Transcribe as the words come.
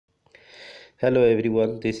Hello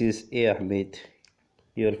everyone, this is A. Ahmed,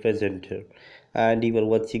 your presenter, and you are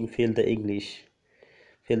watching Feel the English.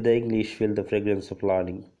 Feel the English, feel the fragrance of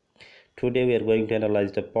learning. Today we are going to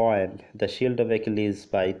analyze the poem The Shield of Achilles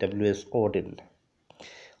by W.S. Auden,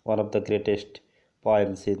 one of the greatest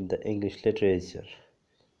poems in the English literature,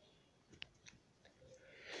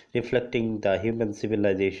 reflecting the human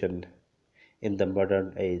civilization in the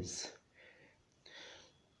modern age.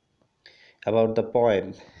 About the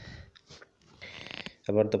poem,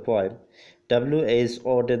 about the poem. W. H.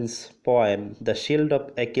 Auden's poem, The Shield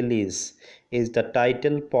of Achilles, is the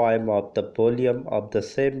title poem of the volume of the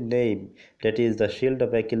same name, that is, The Shield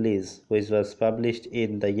of Achilles, which was published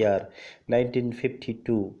in the year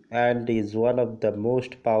 1952 and is one of the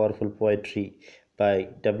most powerful poetry by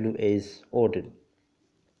W. H. Auden.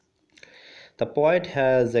 The poet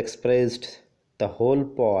has expressed the whole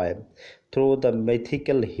poem through the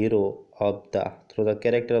mythical hero through the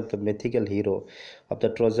character of the mythical hero of the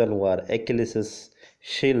Trojan War, Achilles'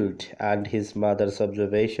 shield, and his mother's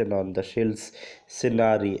observation on the shield's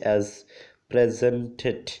scenery as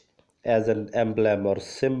presented as an emblem or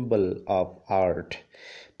symbol of art.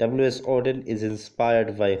 W.S. Auden is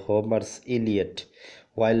inspired by Homer's Iliad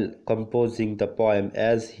while composing the poem,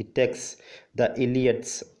 as he takes the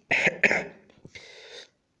Iliad's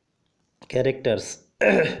characters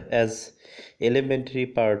as elementary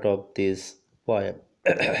part of this poem.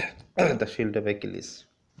 The Shield of Achilles,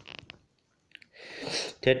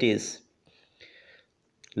 that is,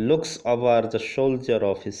 looks over the shoulder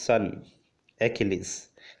of his son Achilles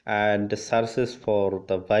and searches for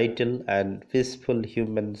the vital and peaceful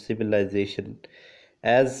human civilization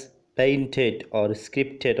as painted or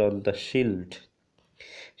scripted on the shield.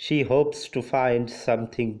 She hopes to find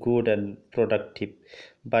something good and productive,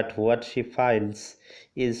 but what she finds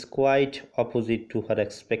is quite opposite to her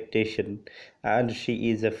expectation, and she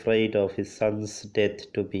is afraid of his son's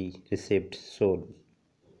death to be received soon.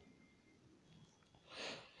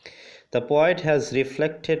 The poet has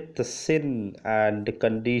reflected the sin and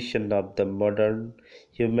condition of the modern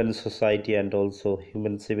human society and also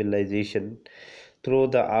human civilization through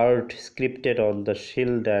the art scripted on the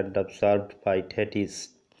shield and observed by Thetis,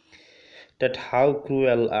 that how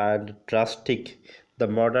cruel and drastic the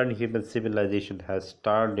modern human civilization has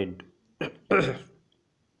turned into,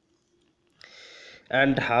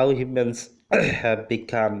 and how humans have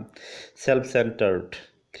become self centered,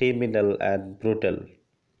 criminal, and brutal.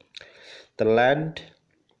 The land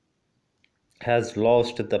has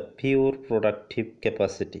lost the pure productive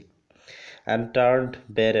capacity and turned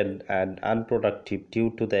barren and unproductive due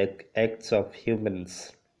to the acts of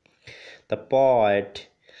humans. The poet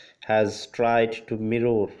has tried to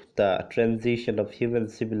mirror the transition of human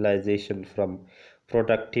civilization from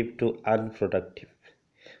productive to unproductive,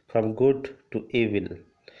 from good to evil,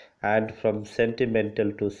 and from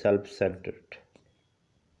sentimental to self centered.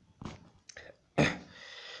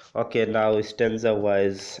 Okay, now stanza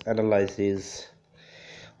wise analysis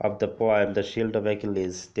of the poem The Shield of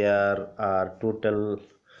Achilles. There are total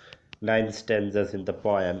 9 stanzas in the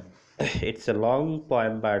poem. It's a long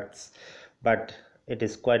poem, but it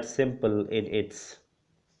is quite simple in its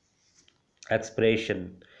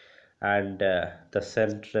expression, and the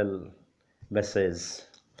central message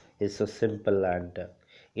is so simple and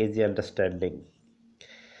easy understanding.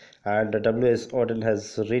 And W.S. Auden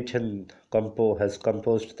has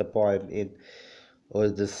composed the poem in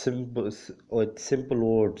with simple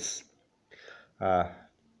words, uh,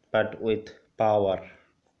 but with power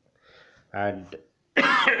and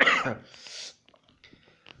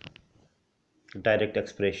direct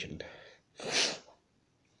expression.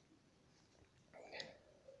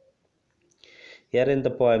 Here in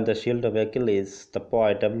the poem The Shield of Achilles, the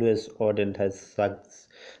poet W.S. Auden has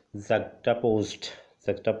juxtaposed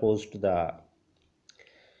the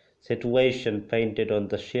situation painted on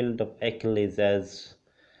the shield of Achilles as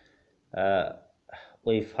uh,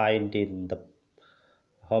 we find in the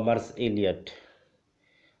Homer's Iliad.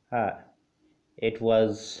 Uh, it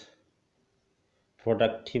was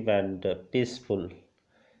productive and peaceful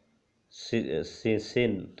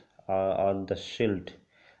scene on the shield,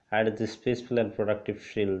 and this peaceful and productive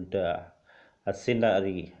shield a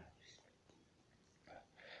scenery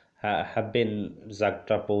have been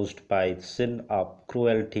juxtaposed by sin of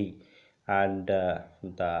cruelty and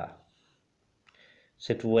the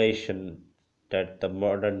situation that the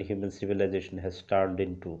modern human civilization has turned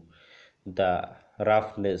into, the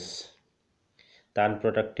roughness, the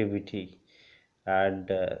unproductivity, and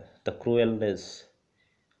the cruelness,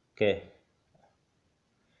 okay,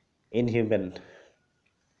 inhuman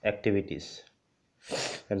activities,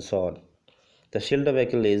 and so on. The Shield of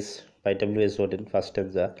Achilles by W.S. Auden, first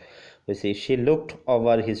stanza. We see, she looked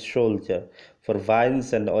over his shoulder for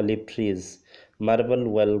vines and olive trees, marble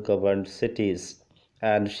well-governed cities,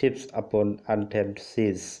 and ships upon untamed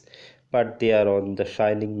seas, but they are on the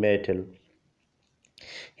shining metal.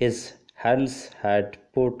 His hands had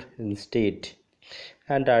put instead,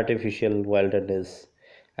 and artificial wilderness,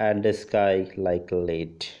 and a sky like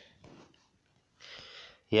lead.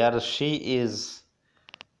 Here she is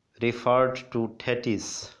referred to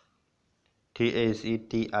Thetis. Thetis.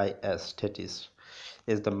 Thetis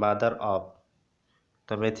is the mother of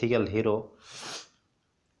the mythical hero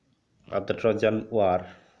of the Trojan War,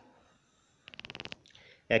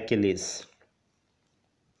 Achilles.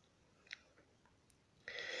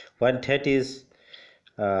 When Thetis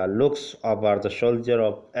looks over the shoulder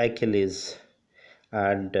of Achilles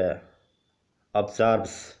and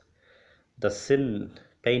observes the scene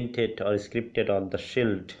painted or scripted on the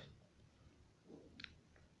shield,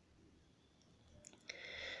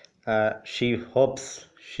 she hopes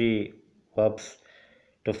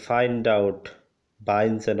to find out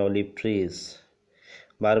vines and olive trees,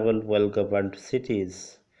 marble well-governed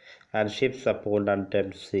cities, and ships upon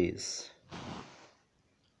untamed seas.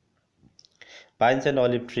 Vines and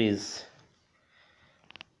olive trees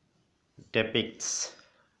depicts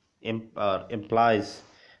or implies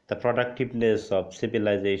the productiveness of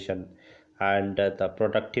civilization and the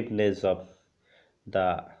productiveness of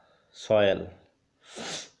the soil,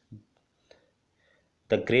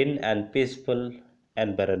 the green and peaceful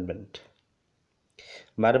environment.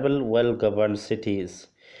 Marble well governed cities.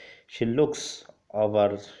 She looks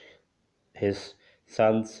over his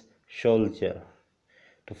son's shoulder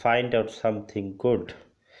to find out something good,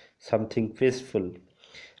 something peaceful,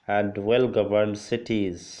 and well governed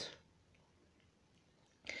cities,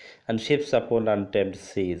 and ships upon untamed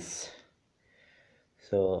seas.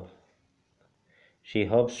 So she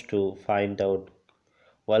hopes to find out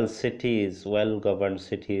well governed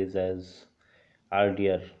cities as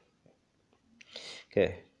earlier.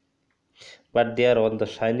 Okay. But there on the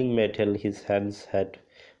shining metal his hands had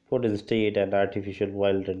put instead an artificial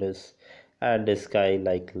wilderness and a sky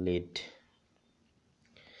like lead.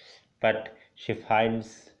 But she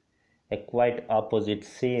finds a quite opposite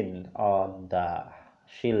scene on the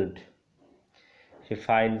shield. She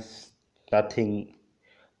finds nothing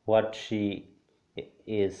what she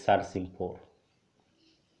is searching for.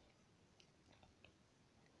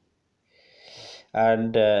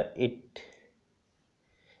 And it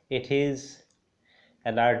is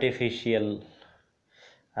an artificial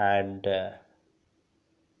and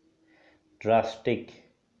drastic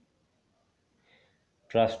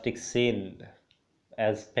scene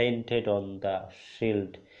as painted on the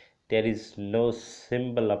shield. There is no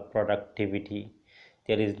symbol of productivity,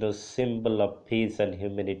 there is no symbol of peace and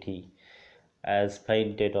humanity as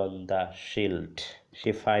painted on the shield.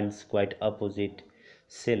 She finds quite opposite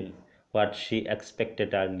sin what she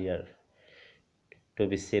expected earlier to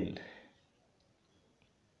be seen.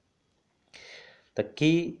 The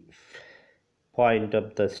key point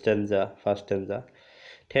of the stanza, first stanza,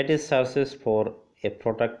 Thetis searches for a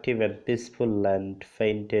productive and peaceful land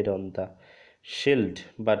painted on the shield,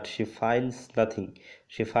 but she finds nothing.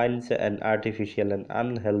 She finds an artificial and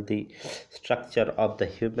unhealthy structure of the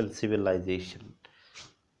human civilization.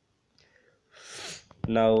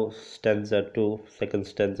 Now, stanza 2, second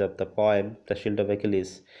stanza of the poem, The Shield of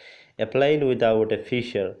Achilles. A plain without a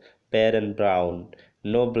fissure, bare and brown,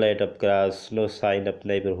 no blade of grass, no sign of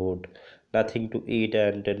neighborhood, nothing to eat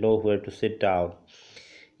and nowhere to sit down.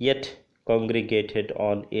 Yet, congregated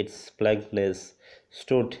on its blankness,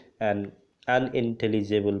 stood an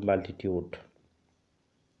unintelligible multitude.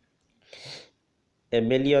 A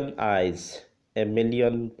million eyes, a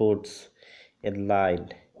million boots in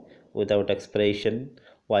line, without expression,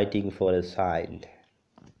 waiting for a sign.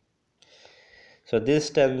 So this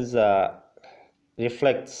stanza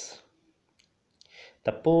reflects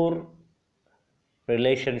the poor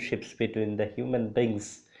relationships between the human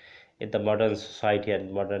beings in the modern society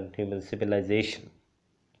and modern human civilization,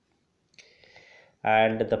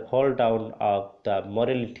 and the fall down of the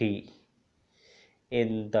morality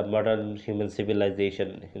in the modern human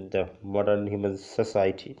civilization, in the modern human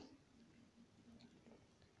society.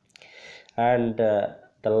 And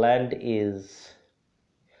the land is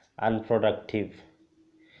unproductive,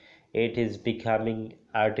 it is becoming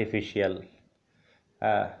artificial.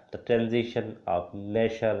 The transition of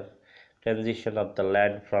the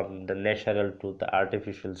land from the natural to the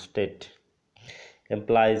artificial state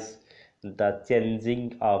implies the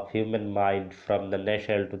changing of human mind from the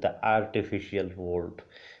natural to the artificial world,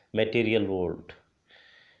 material world.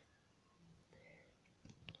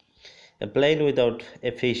 A plain without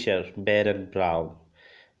a fissure, bare and brown,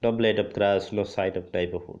 no blade of grass, no sign of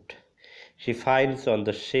neighborhood. She finds on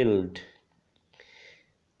the shield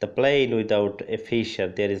the plain without a fissure.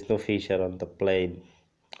 There is no fissure on the plain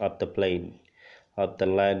of the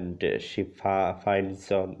land. She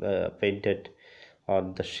finds on painted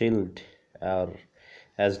on the shield, or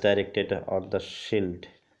as directed on the shield,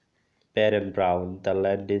 bare and brown.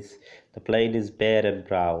 The plain is bare and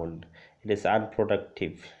brown. It is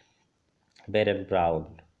unproductive, bare and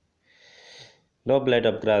brown. No blade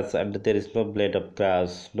of grass, and there is no blade of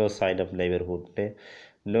grass, no sign of neighborhood.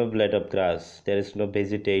 No blade of grass, there is no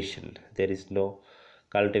vegetation, there is no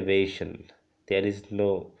cultivation, there is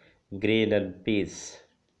no green and peace,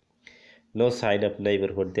 no sign of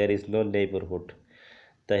neighborhood, there is no neighborhood.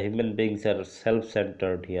 The human beings are self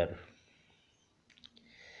centered here,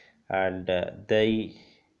 and they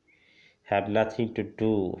have nothing to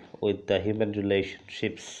do with the human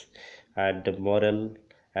relationships and moral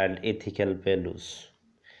and ethical values.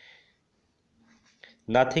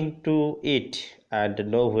 Nothing to eat and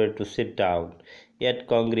nowhere to sit down, yet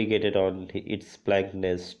congregated on its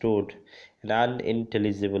blankness stood an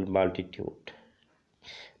unintelligible multitude.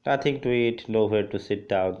 Nothing to eat, nowhere to sit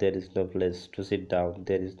down, there is no place to sit down,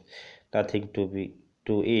 there is nothing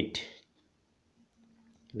to eat,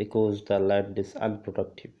 because the land is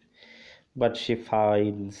unproductive. But she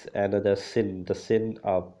finds another sin, the sin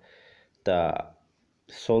of the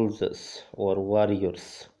soldiers or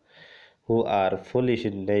warriors who are foolish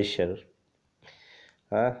in nature.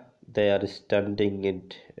 They are standing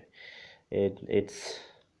in its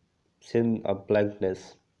sin of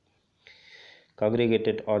blankness.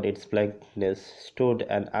 Congregated on its blankness stood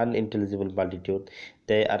an unintelligible multitude.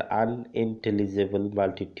 They are unintelligible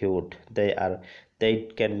multitude. They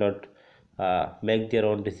cannot make their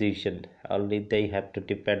own decision. Only they have to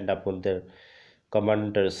depend upon their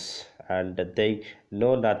commanders, and they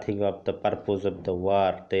know nothing of the purpose of the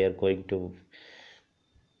war they are going to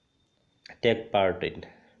take part in.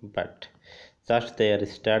 But just they are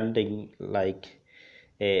standing like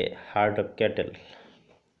a herd of cattle.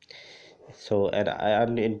 So an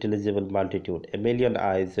unintelligible multitude, a million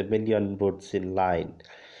eyes, a million boots in line,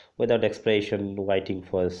 without expression, waiting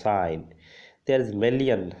for a sign. There is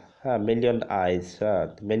million eyes,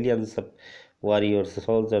 millions of warriors,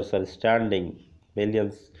 soldiers are standing,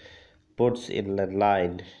 millions boots in a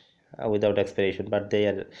line, without expression, but they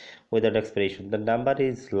are without expression. The number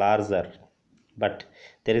is larger, but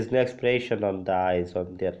there is no expression on the eyes,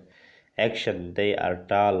 on their action. They are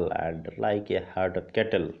dull and like a herd of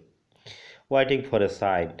cattle waiting for a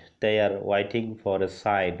sign. They are waiting for a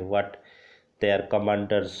sign, what their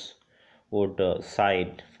commanders would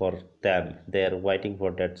sign for them. They are waiting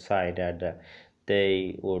for that sign, and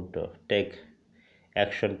they would take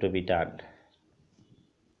action to be done.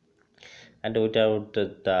 And without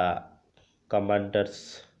the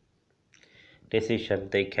commander's decision,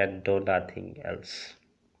 they can do nothing else.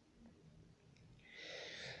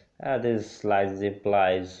 This line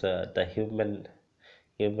implies the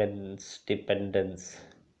human's dependence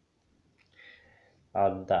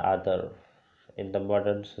on the other. In the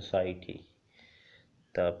modern society,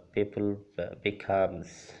 the people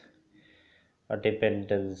becomes a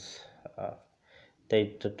dependence.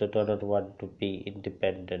 They do not want to be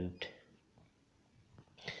independent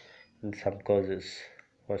in some causes,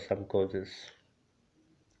 for some causes,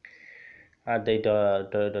 and they do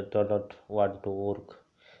not want to work.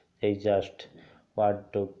 They just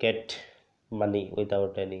want to get money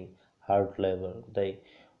without any hard labor. They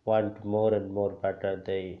want more and more better.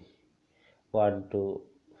 They want to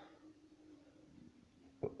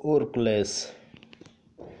work less,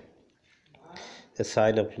 a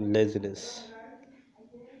sign of laziness.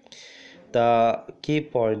 The key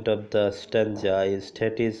point of the stanza is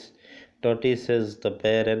Thetis notices the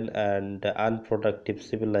barren and unproductive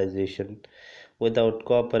civilization without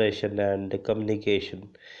cooperation and communication.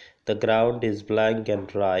 The ground is blank and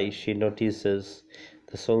dry. She notices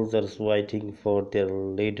the soldiers waiting for their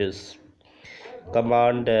leaders.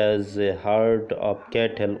 Command as a herd of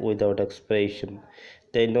cattle without expression.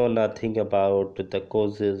 They know nothing about the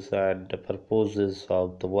causes and purposes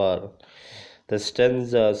of the war. The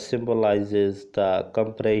stanza symbolizes the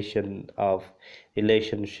comparison of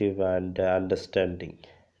relationship and understanding.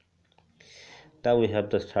 Now we have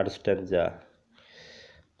the third stanza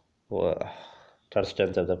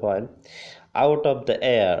of the poem. Out of the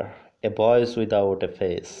air, a voice without a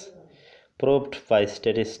face, proved by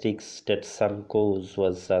statistics that some cause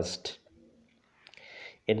was just,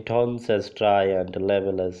 in tones as dry and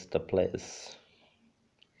level as the place.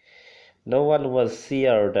 No one was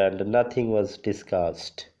seared and nothing was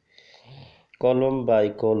discussed. Column by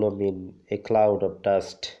column in a cloud of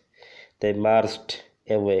dust, they marched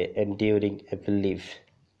away, enduring a belief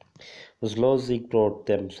whose logic brought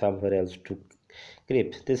them somewhere else to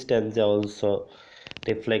grip. This stanza also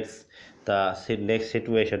reflects the next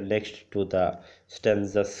situation next to the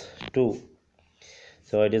stanzas 2.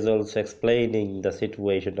 So it is also explaining the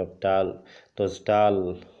situation of those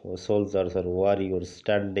tall soldiers or warriors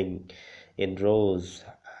standing in rows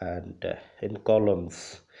and in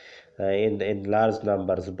columns in large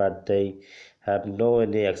numbers, but they have no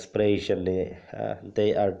any expression.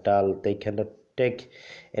 They are dull. They cannot take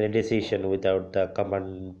any decision without the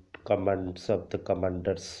commands of the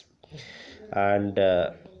commanders, and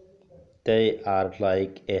they are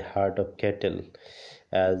like a herd of cattle,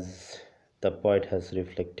 as the poet has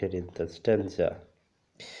reflected in the stanza,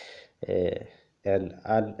 eh, an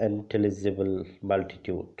unintelligible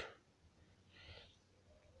multitude.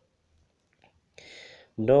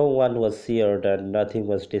 No one was seared and nothing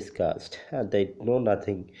was discussed, and they know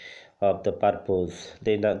nothing of the purpose.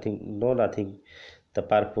 They know nothing the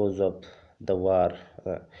purpose of the war,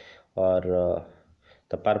 or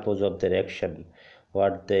the purpose of their action,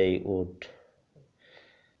 what they would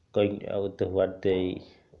what they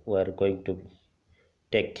were going to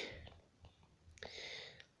take.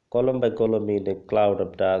 Column by column in a cloud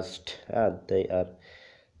of dust, and they are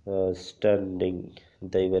standing.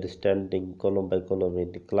 They were standing column by column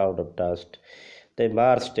in a cloud of dust. They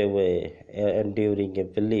marched away, enduring a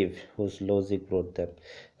belief whose logic brought them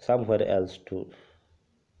somewhere else to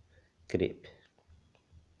grip.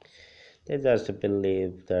 They just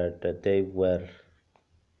believed that they were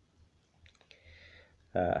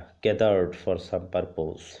gathered for some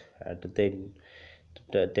purpose, and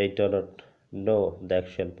they do not know the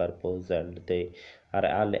actual purpose, and they are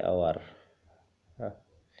unaware. Uh,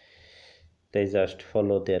 they just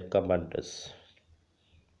follow their commanders.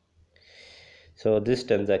 So this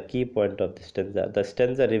stanza, key point of this stanza, the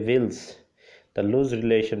stanza reveals the loose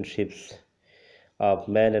relationships of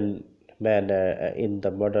man and man in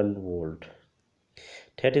the modern world.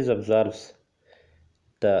 Thetis observes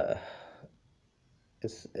the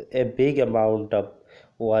a big amount of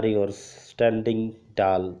warriors standing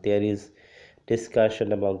tall. There is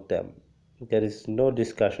discussion among them. There is no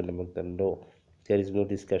discussion among them. No, there is no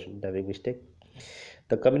discussion. Having mistake.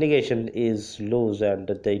 The communication is loose and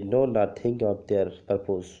they know nothing of their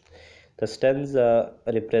purpose. The stanza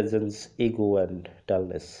represents ego and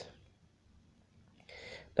dullness.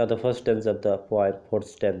 Now, the first stanza of the poem, fourth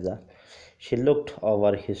stanza. She looked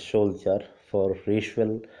over his shoulder for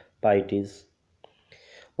ritual pieties,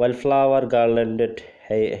 while flower garlanded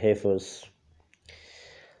heifers,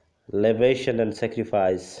 libation and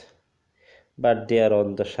sacrifice, but there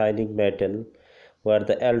on the shining metal, where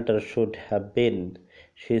the altar should have been,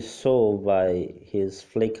 she saw by his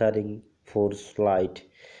flickering forced light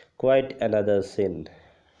quite another sin.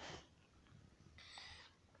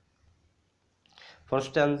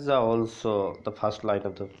 First stanza also, the first line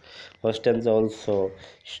of the first stanza also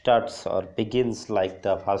starts or begins like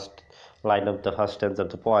the first line of the first stanza of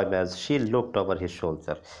the poem, as she looked over his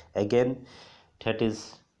shoulder. Again, that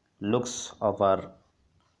is, looks over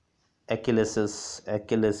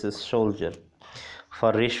Achilles' shoulder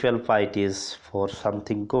for ritual pieties, for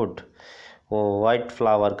something good. Oh, white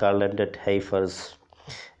flower garlanded heifers,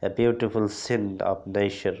 a beautiful scene of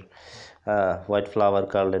nature. White flower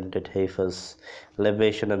garlanded heifers,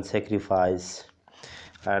 libation and sacrifice,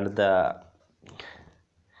 and the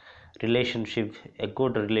relationship, a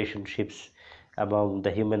good relationships among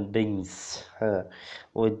the human beings,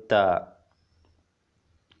 with the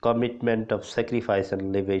commitment of sacrifice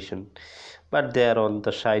and libation, but there on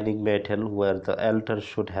the shining metal where the altar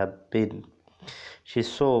should have been, she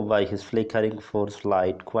saw by his flickering force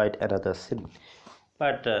light quite another sin.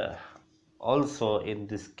 But also in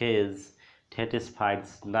this case, Thetis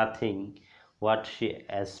finds nothing what she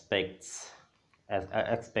expects, and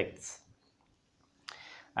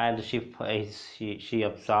she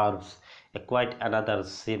observes a quite another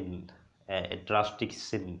sin, a drastic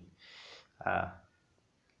sin. Uh,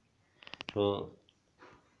 so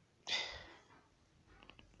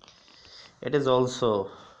it is also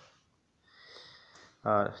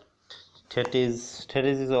Thetis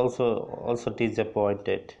is also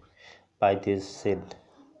disappointed by this sin,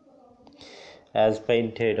 as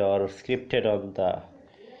painted or scripted on the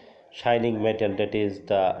shining metal, that is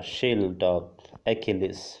the shield of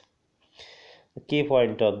Achilles. The key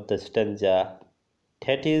point of the stanza: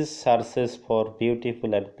 Thetis searches for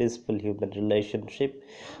beautiful and peaceful human relationship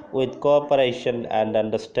with cooperation and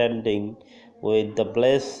understanding, with the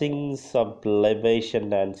blessings of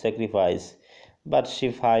libation and sacrifice, but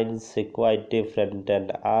she finds a quite different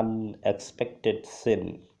and unexpected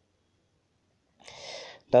scene.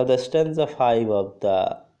 Now, the stanza 5 of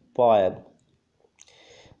the poem: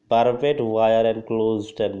 barbed wire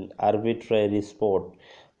enclosed an arbitrary spot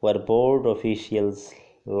where board officials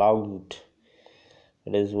lounged.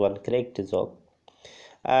 It is one correct job.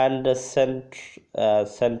 And the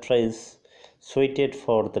sentries sweated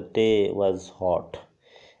for the day was hot.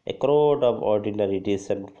 A crowd of ordinary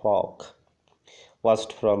decent folk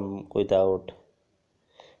watched from without,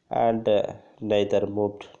 and neither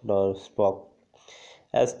moved nor spoke,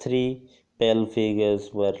 as three pale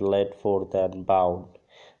figures were led forth and bound,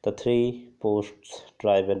 the three posts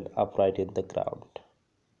driven upright in the ground.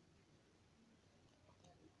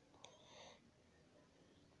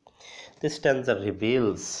 This stanza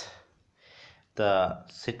reveals the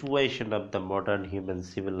situation of the modern human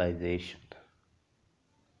civilization,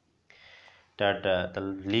 that the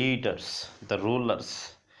leaders, the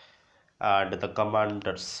rulers, and the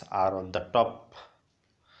commanders are on the top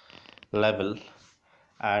level,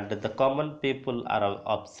 and the common people are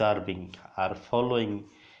observing, are following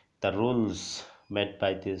the rules made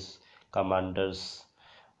by these commanders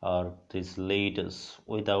or these leaders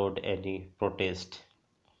without any protest,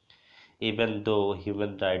 even though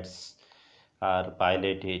human rights are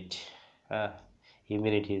violated, uh,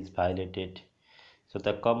 humanity is violated. So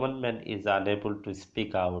the common man is unable to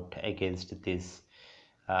speak out against this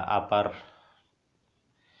upper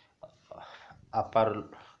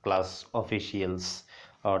class officials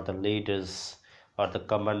or the leaders or the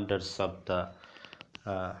commanders of uh,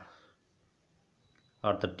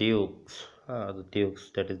 the dukes,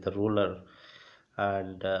 that is the ruler,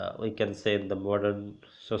 and we can say in the modern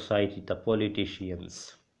society the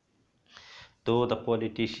politicians. Though the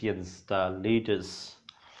politicians, the leaders,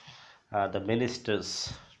 the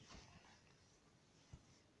ministers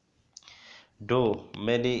do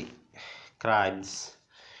many crimes,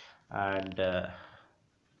 and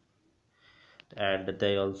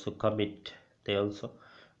they also commit, they also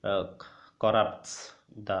uh, corrupts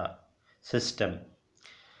the system,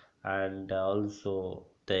 and also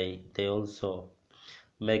they also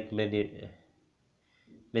make many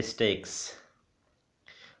mistakes,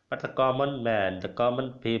 but the common man, the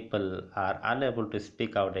common people are unable to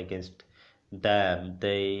speak out against them.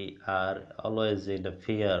 They are always in the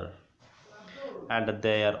fear, and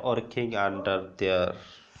they are working under their.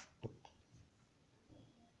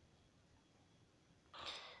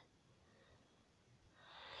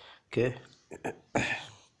 Okay,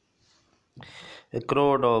 a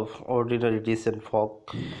crowd of ordinary decent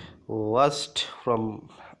folk watched from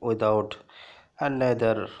without, and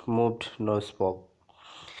neither moved nor spoke,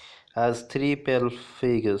 as three pale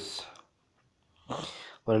figures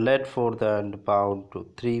were led forth and bound to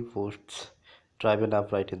three posts driven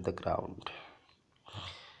upright in the ground.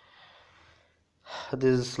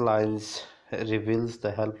 These lines reveals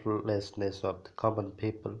the helplessness of the common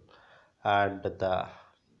people, and the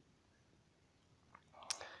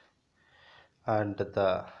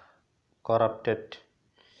corrupted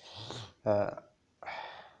uh,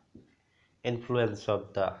 influence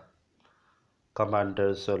of the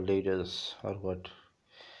commanders or leaders or what,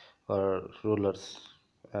 or rulers,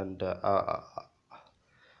 and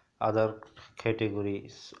other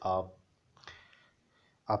categories of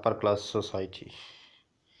upper class society,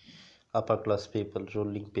 upper class people,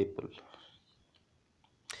 ruling people.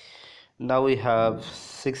 Now we have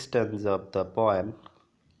six stanzas of the poem: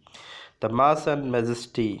 the mass and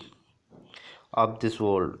majesty of this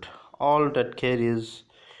world, all that carries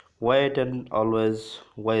weight and always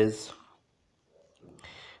weighs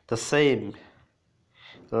the same,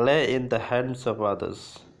 lay in the hands of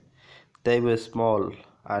others. They were small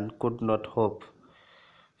and could not hope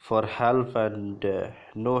for help, and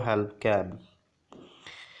no help came.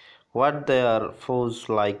 What their foes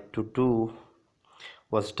liked to do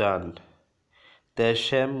was done. Their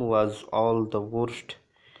shame was all the worst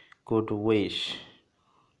could wish.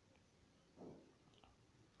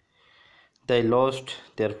 They lost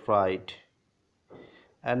their pride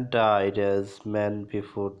and died as men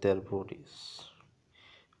before their bodies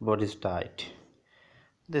died.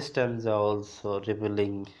 This stanza also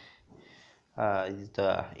revealing is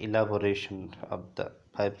the elaboration of the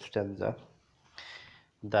five stanza,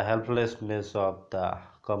 the helplessness of the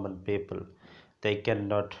common people. They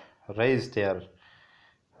cannot raise their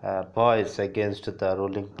voice against the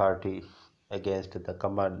ruling party, against the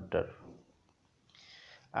commander,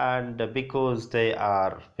 and because they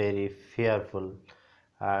are very fearful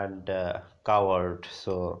and coward,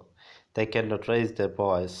 so they cannot raise their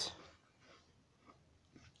voice,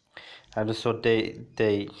 and so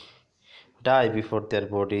they die before their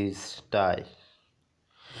bodies die.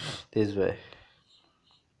 this way.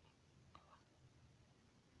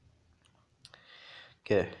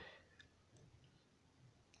 Okay,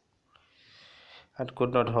 and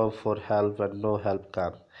could not hope for help, and no help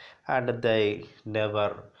come, and they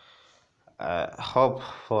never hope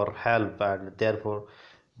for help, and therefore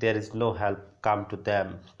there is no help come to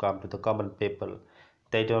them, come to the common people.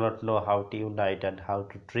 They do not know how to unite and how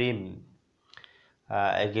to dream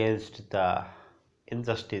against the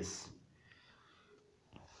injustice,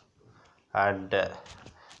 and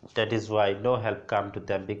that is why no help come to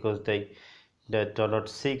them, because they do not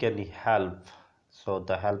seek any help, so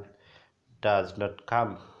the help does not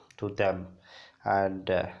come to them, and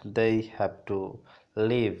they have to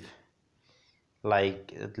live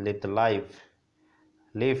like live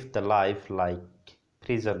the life like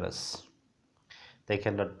prisoners. They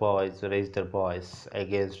cannot raise their voice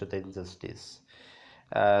against the injustice,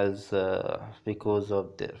 as because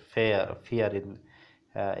of their fear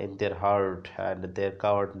in their heart and their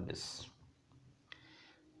cowardness.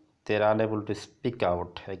 They are unable to speak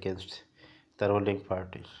out against the ruling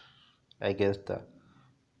party, against the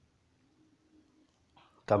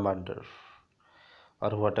commander,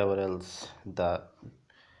 or whatever else, the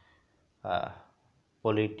uh,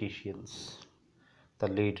 politicians, the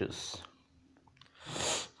leaders.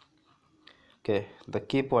 Okay, the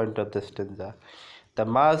key point of this stanza: the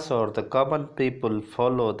mass or the common people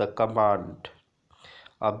follow the command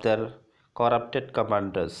of their corrupted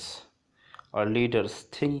commanders or leaders,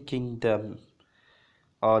 thinking them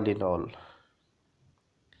all in all.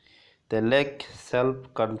 They lack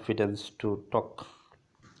self confidence to talk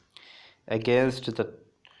against the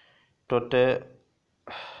tota-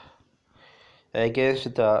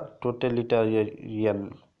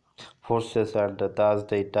 totalitarian forces, and thus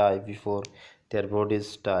they die before their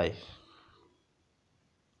bodies die.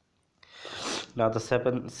 Now the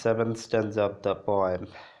seventh stanza of the poem,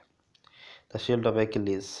 the shield of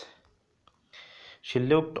Achilles. She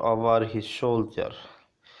looked over his shoulder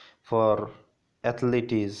for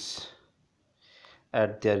athletes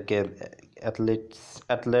at their game athletes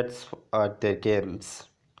at their games,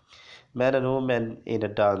 men and women in a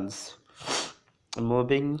dance,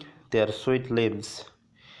 moving their sweet limbs,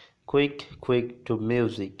 quick to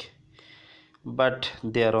music, but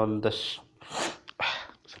they are on the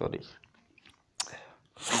sorry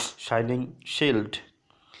shining shield.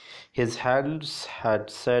 His hands had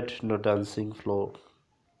set no dancing floor,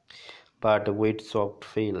 but a wheat-soaked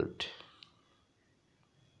field.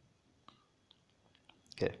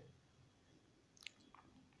 Okay.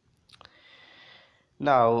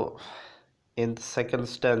 Now, in the second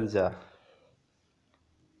stanza,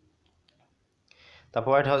 the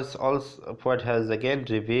poet has again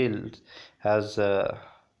revealed, has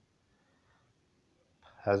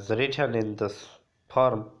has written in this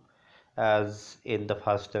form as in the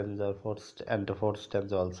first stanza, and the fourth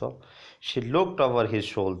stanza also. She looked over his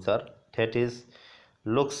shoulder, that is,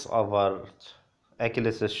 looks over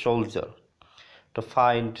Achilles' shoulder to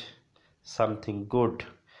find something good,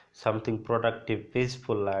 something productive,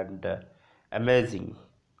 peaceful, and amazing,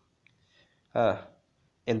 uh,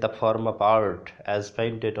 in the form of art, as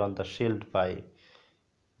painted on the shield by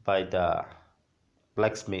the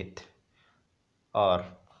blacksmith, or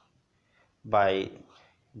by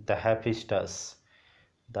the Hephaestus,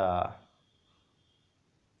 the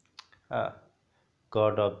uh,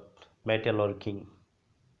 god of metalworking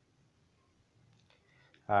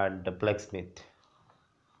and the blacksmith.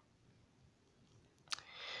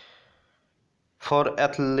 For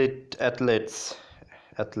athletes at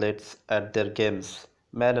their games,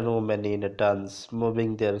 men and women in a dance,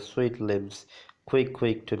 moving their sweet limbs,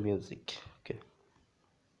 quick to music. Okay.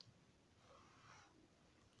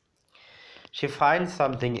 She finds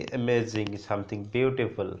something amazing, something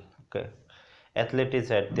beautiful. Okay.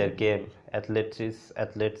 Athletes at their game. Athletes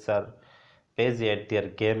are busy at their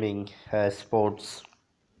gaming sports.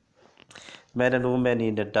 Men and women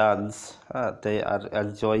in a dance, they are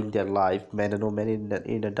enjoying their life. Men and women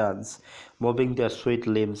in a dance, moving their sweet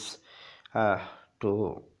limbs uh,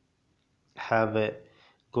 to have a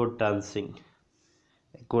good dancing,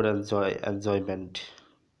 good enjoyment,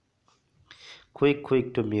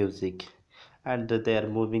 quick to music, and they are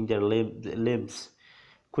moving their limbs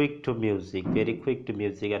quick to music, very quick to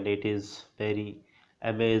music, and it is very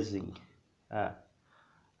amazing, uh,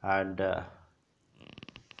 and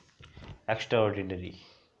extraordinary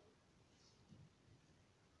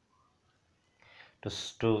to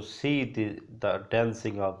see the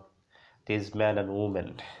dancing of these men and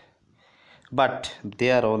women. But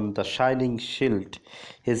there on the shining shield,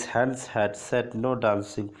 his hands had set no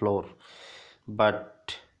dancing floor,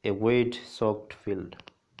 but a wheat soaked field.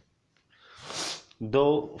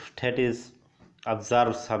 Though Thetis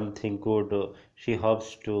observes something good, she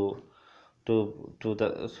hopes to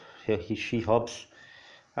the she hopes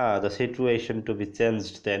the situation to be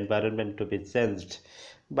changed, the environment to be changed,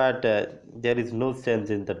 but there is no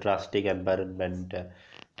change in the drastic environment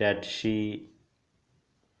that she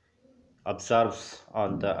observes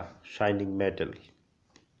on the shining metal.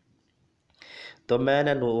 The man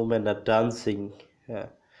and woman are dancing, uh,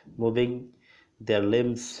 moving their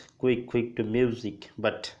limbs quick to music,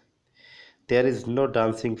 but there is no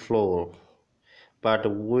dancing floor, but a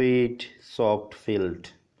wide, soft field.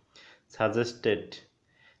 Suggested,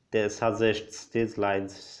 they suggests these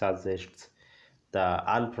lines suggests the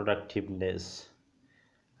unproductiveness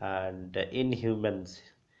and inhuman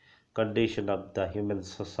condition of the human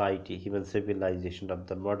society, human civilization of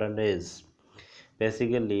the modern age.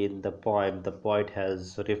 Basically, in the poem, the poet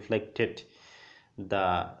has reflected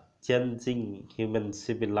the changing human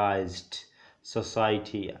civilized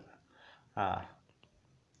society uh,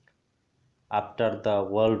 after the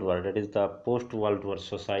world war, that is the post world war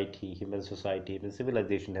society, human society, human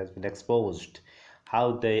civilization has been exposed,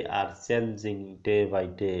 how they are changing day by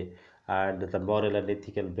day, and the moral and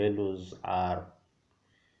ethical values are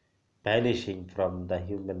vanishing from the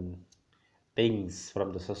human beings,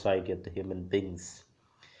 from the society of the human beings,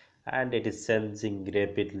 and it is changing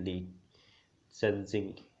rapidly,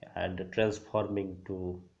 changing and transforming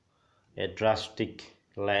to a drastic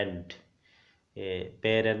land, a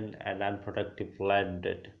barren and unproductive land.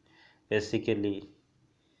 Basically,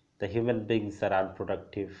 the human beings are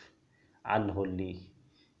unproductive, unholy,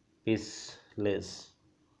 peaceless,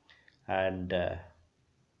 and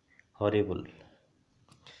horrible.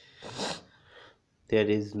 There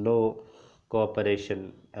is no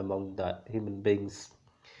cooperation among the human beings.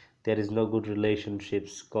 There is no good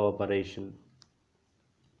relationships, cooperation,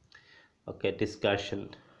 okay, discussion,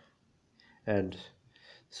 and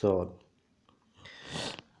so on.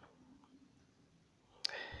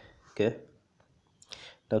 Okay.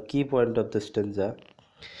 Now, key point of the stanza: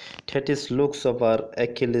 Thetis looks over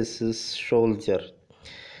Achilles' shoulder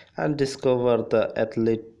and discover the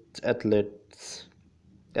athletes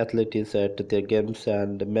at their games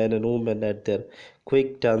and men and women at their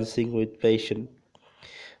quick dancing with passion,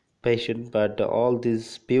 but all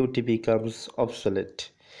this beauty becomes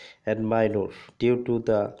obsolete and minor due to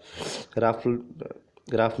the rough,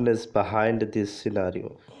 roughness behind this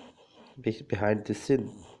scenario, behind this scene,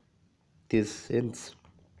 these scenes.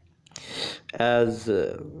 As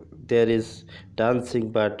there is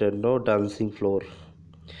dancing, but no dancing floor,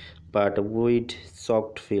 but a wide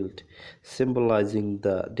soaked field, symbolizing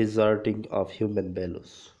the deserting of human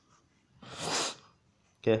values.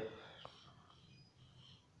 Okay.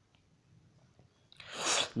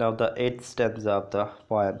 Now the eighth stanza of the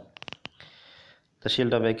poem, The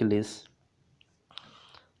Shield of Achilles.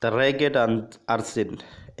 The ragged Ursine,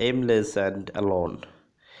 aimless and alone,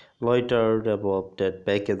 loitered above that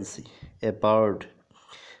vacancy. A bird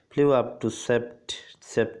flew up to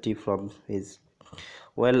safety from his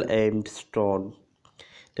well-aimed stone.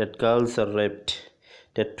 That girls are raped,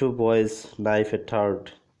 that two boys knife a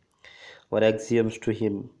third, were axioms to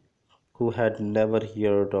him who had never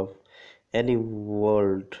heard of any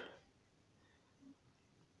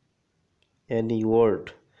any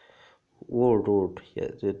word,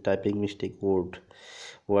 yes, the typing mistake, word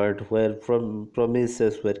where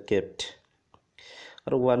promises were kept,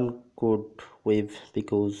 or one could weep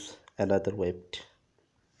because another wept.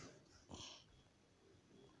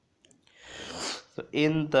 So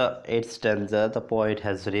in the eighth stanza, the poet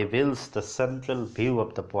has reveals the central view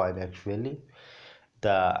of the poem, actually,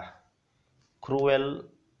 the cruel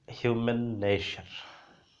human nature,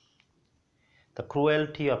 the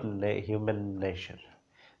cruelty of human nature,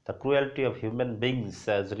 the cruelty of human beings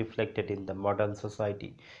as reflected in the modern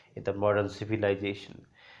society, in the modern civilization.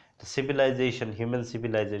 The civilization, human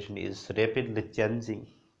civilization, is rapidly changing,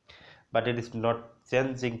 but it is not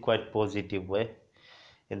changing quite positive way,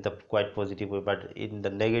 in the quite positive way, but in the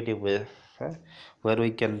negative way, huh? Where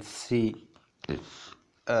we can see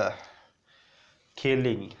uh,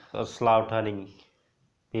 killing or slaughtering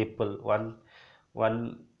people.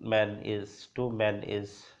 One man is, two men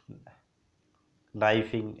is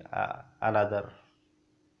knifing another.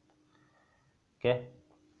 Okay,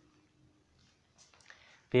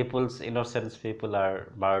 people's innocent people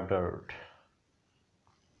are murdered,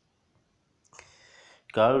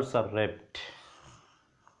 girls are raped,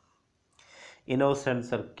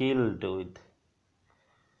 innocents are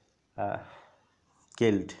uh,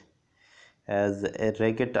 killed, as a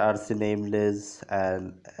ragged arse nameless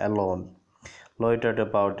and alone loitered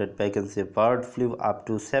about that vacancy. A bird flew up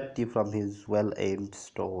to safety from his well-aimed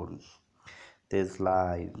stone. These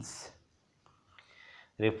lines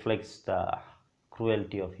reflects the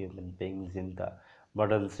cruelty of human beings in the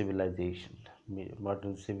modern civilization,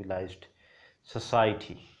 modern civilized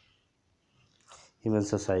society, human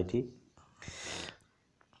society.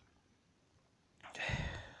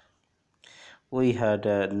 We had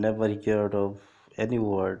never heard of any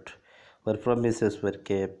word where promises were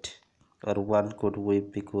kept, or one could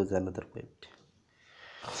weep because another wept.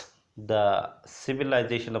 The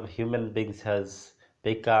civilization of human beings has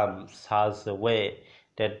become such a way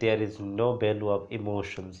that there is no value of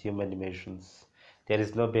emotions, human emotions. There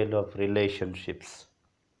is no value of relationships.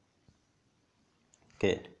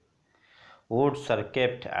 Okay, woods are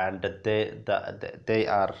kept and they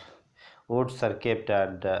are woods are kept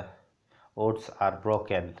and woods are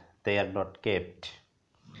broken. They are not kept.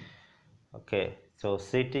 Okay, so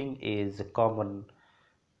sitting is a common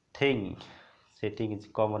thing. Sitting is a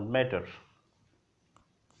common matter,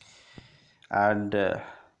 and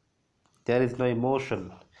there is no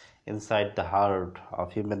emotion inside the heart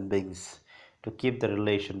of human beings to keep the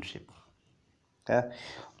relationship. Uh,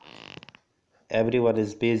 Everyone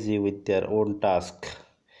is busy with their own task.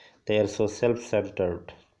 They are so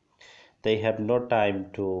self-centered. They have no time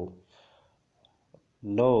to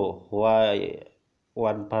know why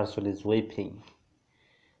one person is weeping,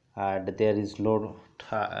 and there is no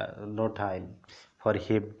time for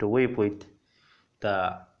him to weep with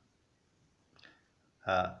the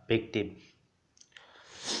victim.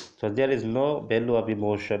 So there is no value of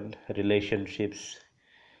emotion, relationships,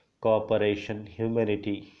 cooperation,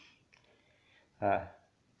 humanity, uh,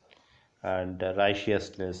 and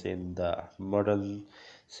righteousness in the modern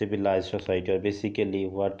civilized society, or basically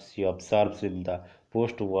what she observes in the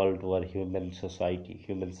post-World War human society,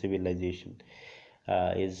 human civilization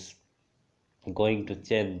is going to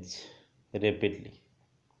change rapidly.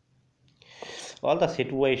 All the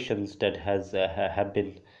situations that have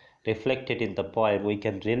been reflected in the poem, we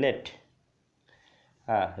can relate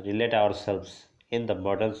ourselves in the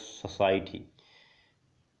modern society.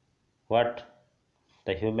 What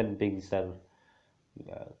the human beings are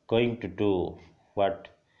going to do, what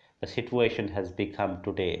the situation has become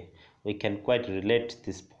today, we can quite relate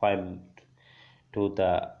this poem to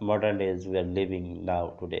the modern age we are living now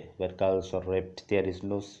today, where girls are raped. There is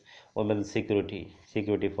no women security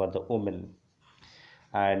for the women,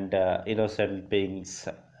 and innocent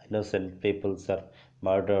peoples are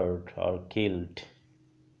murdered or killed,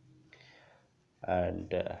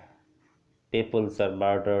 and peoples are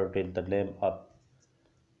murdered in the name of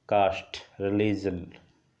caste, religion,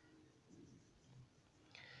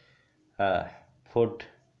 uh, food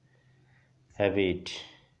habit,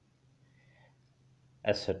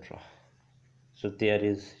 etc. So there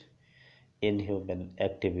is inhuman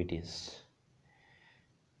activities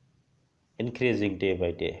increasing day by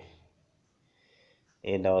day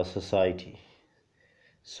in our society.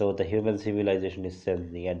 So the human civilization is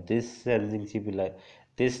changing, and this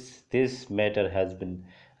matter has been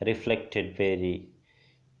reflected very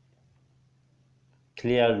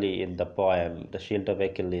clearly in the poem The Shield of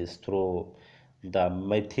Achilles through the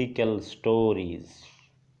mythical stories.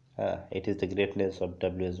 It is the greatness of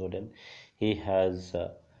W.S. Auden. He has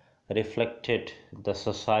reflected the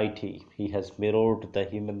society, he has mirrored the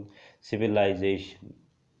human civilization,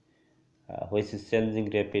 which is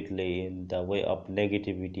changing rapidly in the way of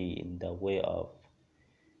negativity, in the way of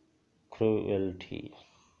cruelty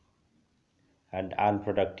and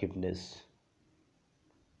unproductiveness,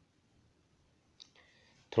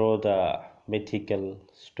 through the mythical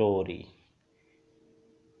story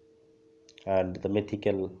and the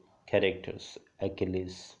mythical characters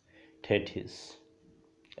Achilles, Thetis,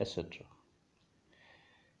 etc.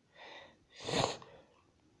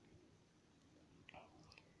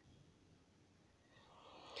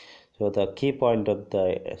 So the key point of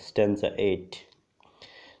the stanza 8.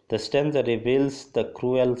 The stanza reveals the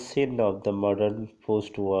cruel sin of the modern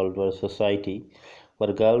post-World War society,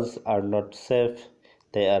 where girls are not safe;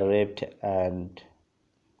 they are raped and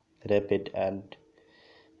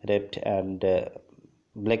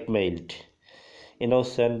blackmailed.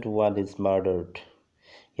 Innocent one is murdered.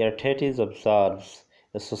 Here Thetis observes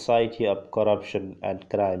a society of corruption and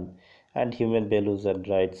crime, and human values and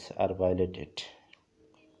rights are violated.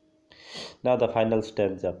 Now the final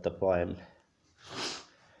stanza of the poem.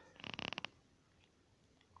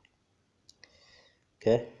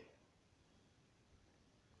 Okay.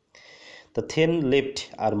 The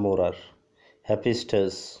thin-lipped armorer,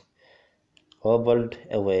 Hephaestus, hobbled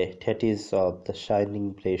away. Thetis of the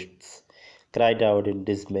shining breasts cried out in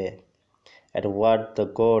dismay at what the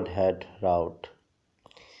god had wrought.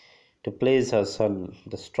 To please her son,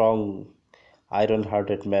 the strong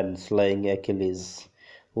iron-hearted man slaying Achilles,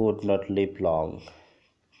 who would not live long.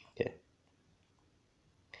 Okay.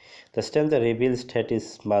 The stanza reveals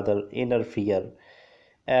Thetis' mother's inner fear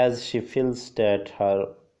as she feels that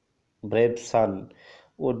her brave son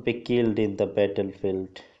would be killed in the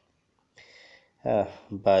battlefield uh,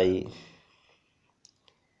 by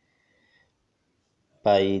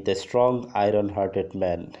the strong iron-hearted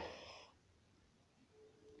man.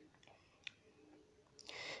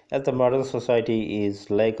 As the modern society is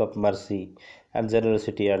lack of mercy and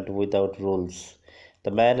generosity and without rules,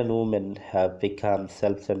 the man and woman have become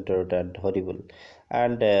self-centered and horrible.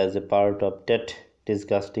 And as a part of that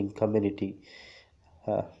disgusting community,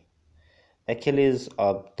 uh, Achilles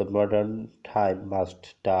of the modern time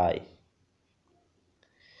must die.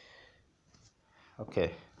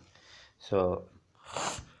 Okay, so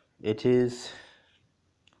it is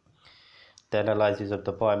the analysis of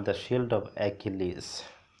the poem "The Shield of Achilles."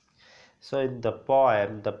 So, in the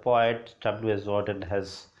poem, the poet W.S. Auden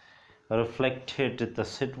has reflected the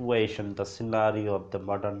situation, the scenario of the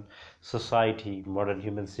modern society, modern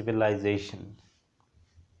human civilization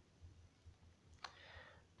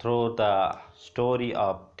through the story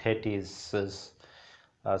of Thetis'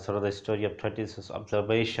 through the story of Thetis'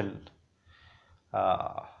 observation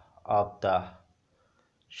uh, of the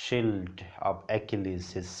shield of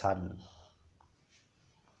Achilles, his son.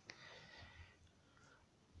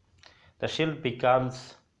 The shield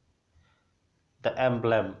becomes the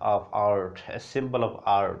emblem of art, a symbol of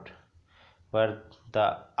art, where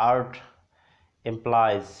the art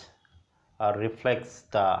implies or reflects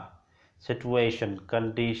the situation,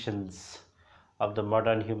 conditions of the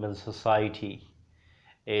modern human society,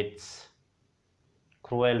 its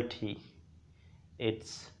cruelty,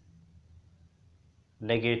 its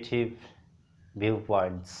negative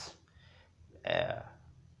viewpoints. Uh,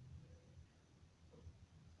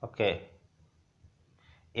 okay,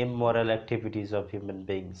 immoral activities of human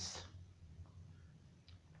beings.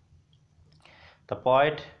 The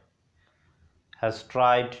poet has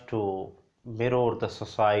tried to mirror the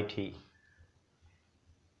society,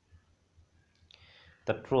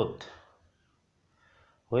 the truth,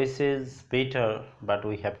 which is bitter, but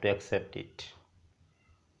we have to accept it.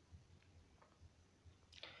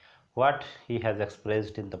 What he has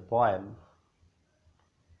expressed in the poem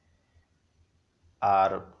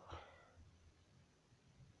are,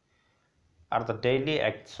 the daily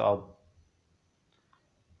acts of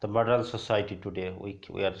the modern society today.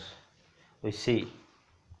 We see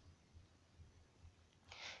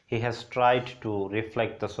he has tried to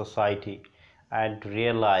reflect the society and to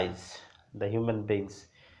realize the human beings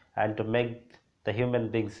and to make the human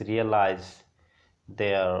beings realize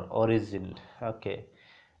their origin, okay,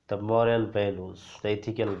 the moral values, the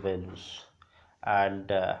ethical values,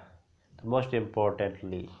 and most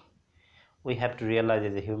importantly, we have to realize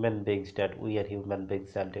as a human beings that we are human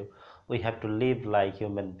beings and we have to live like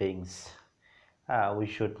human beings. We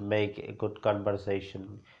should make a good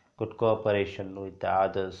conversation, good cooperation with the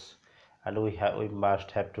others, and we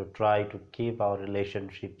must have to try to keep our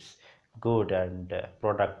relationships good and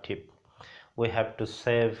productive. We have to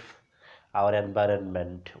save our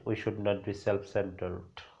environment. We should not be self-centered.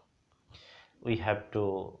 We have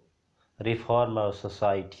to reform our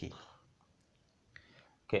society.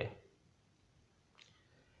 Okay,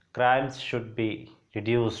 crimes should be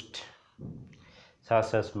reduced,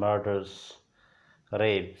 such as murders,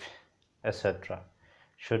 rape, etc.,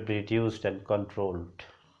 should be reduced and controlled.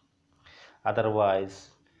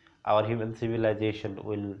 Otherwise, our human civilization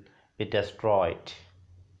will be destroyed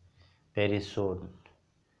very soon,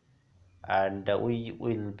 and we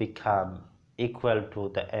will become equal to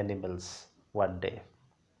the animals one day.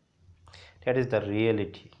 That is the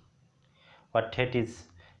reality. What Thetis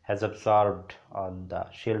has observed on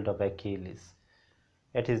the shield of Achilles,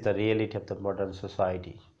 it is the reality of the modern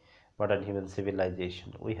society, modern human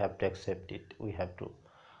civilization. We have to accept it. We have to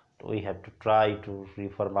try to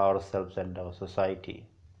reform ourselves and our society.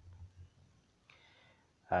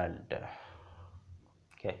 And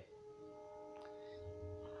okay,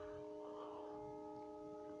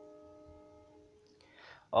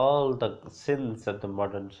 all the sins of the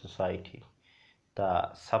modern society,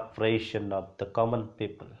 the suppression of the common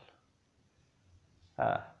people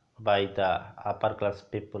uh, by the upper class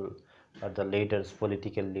people or the leaders,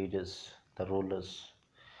 political leaders, the rulers,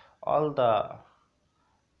 all the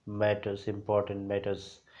matters, important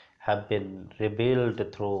matters, have been revealed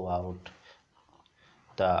throughout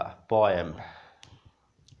the poem.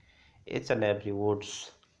 Each and every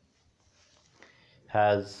words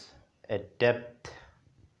has a depth,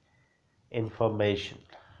 information,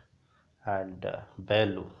 and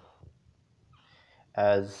value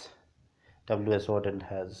as W.S. Auden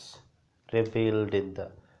has revealed in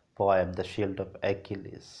the poem The Shield of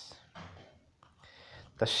Achilles.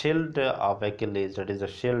 The shield of Achilles, that is a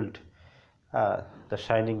shield, the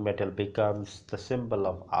shining metal becomes the symbol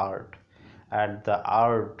of art, and the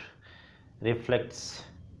art reflects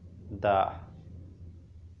the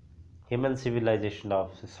human civilization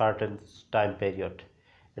of a certain time period.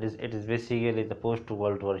 It is basically the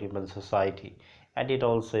post-World War human society, and it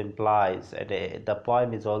also implies, and the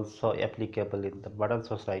poem is also applicable in the modern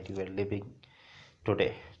society we're living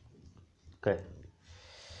today. Okay.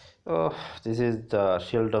 Oh, this is the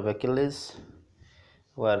Shield of Achilles,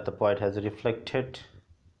 where the poet has reflected,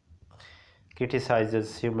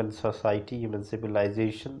 criticizes human society, human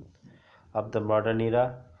civilization of the modern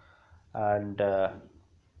era, and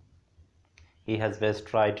he has best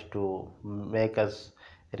tried to make us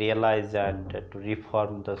realize and to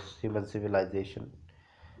reform the human civilization.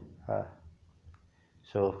 Uh,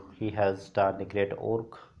 so he has done a great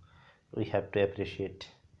work. We have to appreciate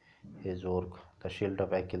his work, The Shield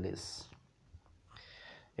of Achilles.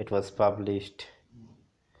 It was published,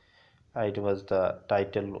 it was the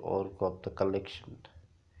title work of the collection,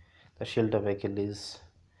 The Shield of Achilles,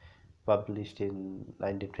 published in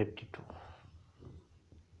 1952.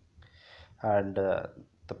 And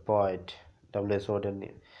the poet W.S.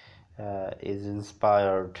 Auden is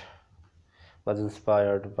inspired was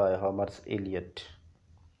inspired by Homer's Iliad,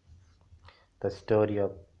 the story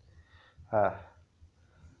of uh,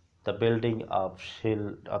 the building of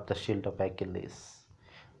the shield of Achilles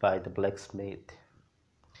by the blacksmith.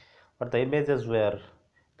 But the images were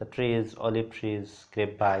the trees, olive trees,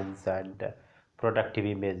 grapevines, and productive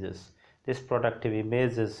images. These productive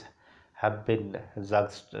images have been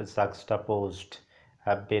juxtaposed,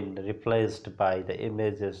 have been replaced by the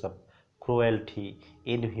images of cruelty,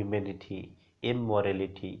 inhumanity,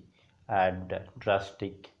 immorality, and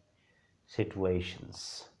drastic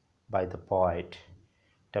situations by the poet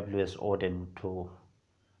W.S. Auden to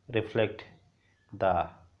reflect the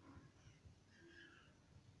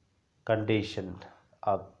condition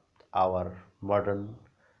of our modern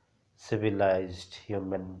civilized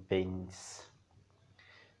human beings,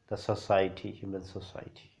 the society, human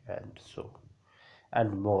society, and so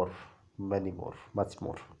and more, many more, much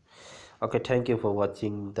more. Okay, thank you for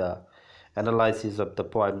watching the analysis of the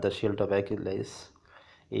poem The Shield of Achilles.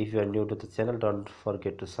 If you are new to the channel, don't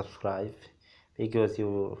forget to subscribe, because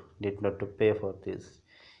you need not to pay for this.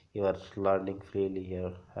 You are learning freely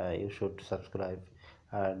here. You should subscribe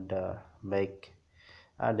and make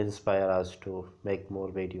and inspire us to make more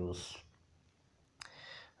videos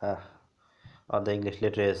uh, on the English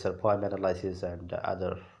literature, poem analysis, and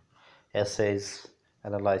other essays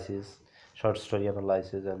analysis, short story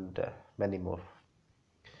analysis, and many more.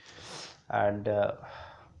 And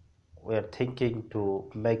we are thinking to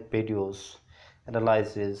make videos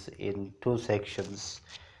analysis in two sections,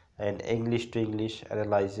 and English to English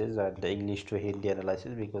analysis and English to Hindi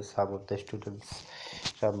analysis, because some of the students,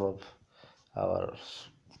 some of our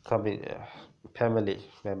family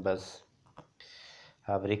members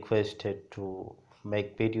have requested to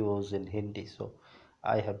make videos in Hindi, so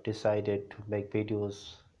I have decided to make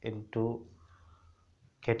videos in two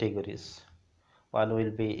categories. One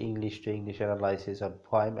will be English to English analysis of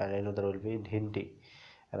poem, and another will be in Hindi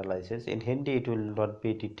analysis. In Hindi it will not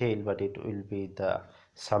be detailed, but it will be the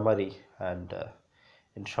summary and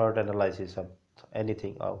in short analysis of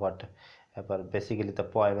anything or whatever, basically the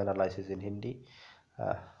poem analysis in Hindi.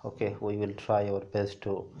 Okay, we will try our best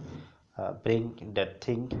to bring that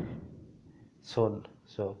thing soon.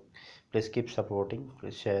 So please keep supporting,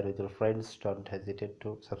 please share with your friends, don't hesitate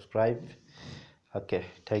to subscribe. Okay,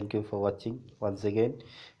 thank you for watching once again.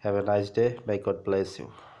 Have a nice day. May God bless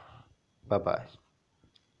you. Bye bye.